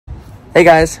Hey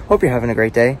guys, hope you're having a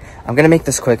great day. I'm gonna make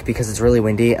this quick because it's really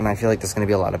windy and I feel like there's gonna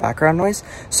be a lot of background noise,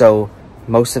 so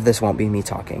most of this won't be me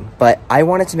talking. But I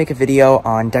wanted to make a video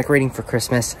on decorating for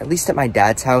Christmas, at least at my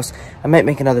dad's house. I might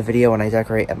make another video when I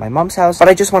decorate at my mom's house, but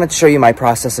I just wanted to show you my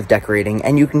process of decorating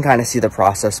and you can kind of see the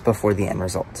process before the end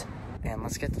result. And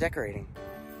let's get to decorating.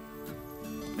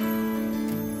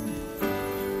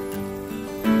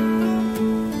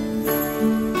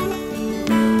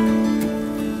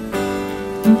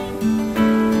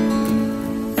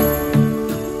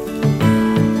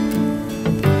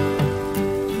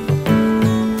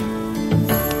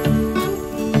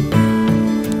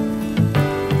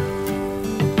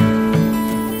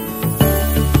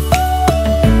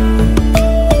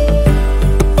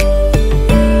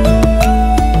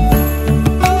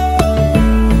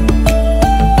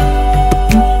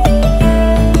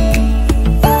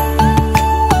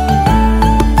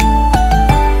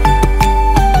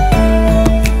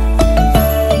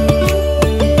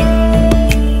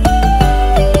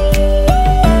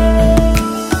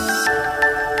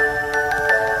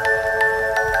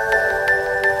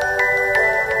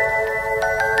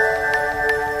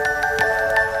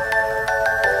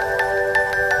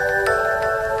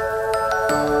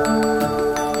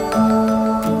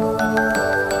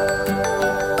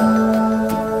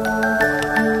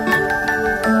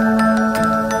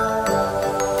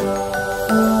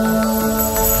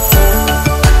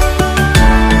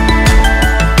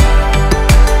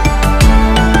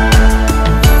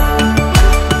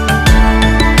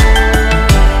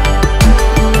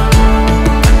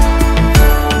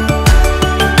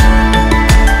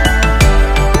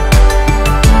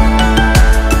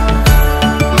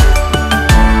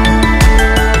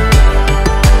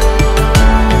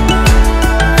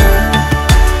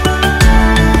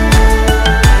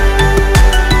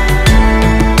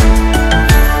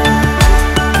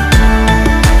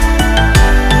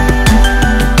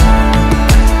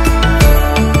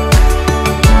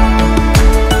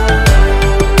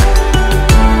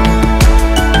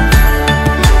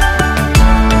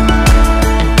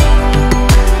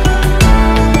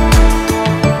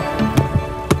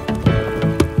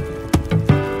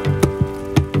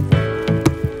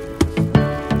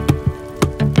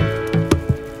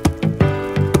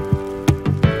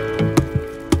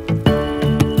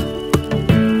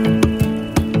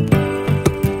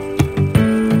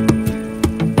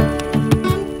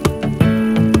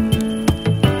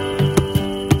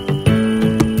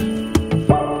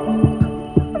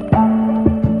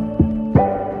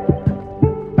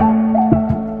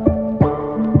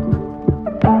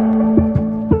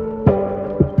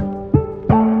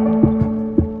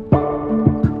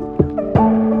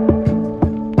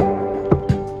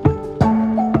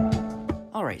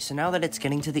 So now that it's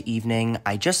getting to the evening,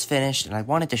 I just finished and I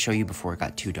wanted to show you before it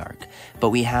got too dark.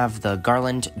 But we have the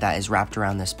garland that is wrapped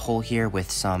around this pole here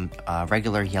with some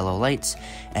regular yellow lights.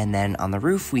 And then on the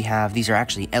roof we have, these are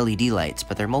actually LED lights,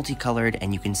 but they're multicolored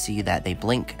and you can see that they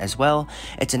blink as well.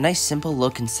 It's a nice simple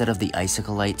look instead of the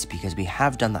icicle lights because we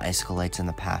have done the icicle lights in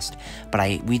the past.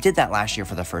 But we did that last year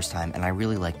for the first time and I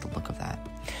really like the look of that.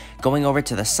 Going over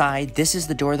to the side, this is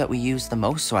the door that we use the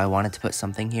most, so I wanted to put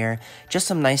something here. Just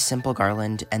some nice simple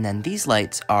garland, and then these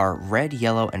lights are red,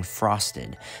 yellow, and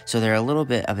frosted, so they're a little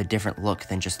bit of a different look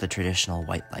than just the traditional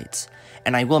white lights.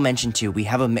 And I will mention too, we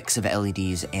have a mix of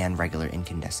LEDs and regular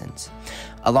incandescents.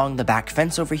 Along the back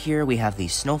fence over here, we have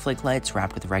these snowflake lights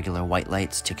wrapped with regular white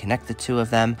lights to connect the two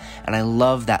of them, and I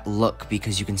love that look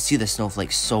because you can see the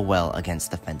snowflakes so well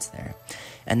against the fence there.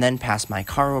 And then past my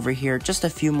car over here, just a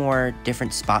few more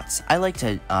different spots. I like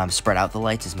to spread out the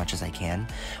lights as much as I can.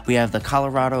 We have the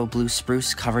Colorado blue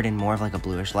spruce covered in more of like a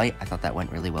bluish light. I thought that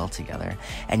went really well together.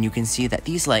 And you can see that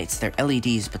these lights, they're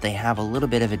LEDs, but they have a little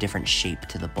bit of a different shape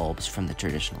to the bulbs from the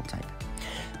traditional type.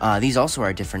 These also are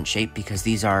a different shape because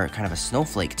these are kind of a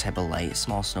snowflake type of light,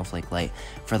 small snowflake light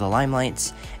for the lime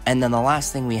lights. And then the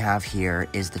last thing we have here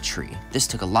is the tree. This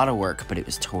took a lot of work, but it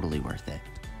was totally worth it.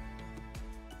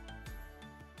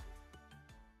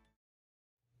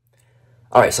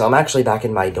 Alright, so I'm actually back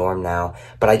in my dorm now,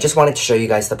 but I just wanted to show you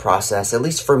guys the process, at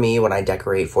least for me when I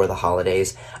decorate for the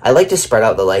holidays. I like to spread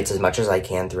out the lights as much as I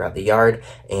can throughout the yard,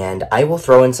 and I will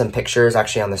throw in some pictures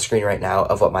actually on the screen right now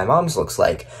of what my mom's looks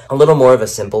like. A little more of a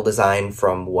simple design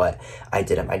from what I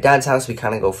did at my dad's house. We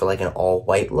kind of go for like an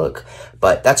all-white look,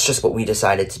 but that's just what we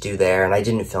decided to do there, and I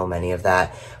didn't film any of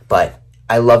that, but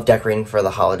I love decorating for the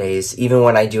holidays. Even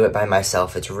when I do it by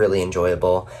myself, it's really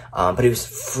enjoyable. But it was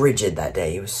frigid that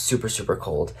day. It was super, super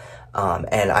cold.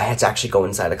 And I had to actually go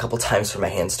inside a couple times for my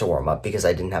hands to warm up because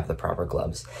I didn't have the proper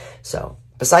gloves. So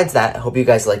besides that, I hope you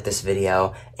guys liked this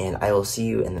video, and I will see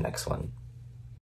you in the next one.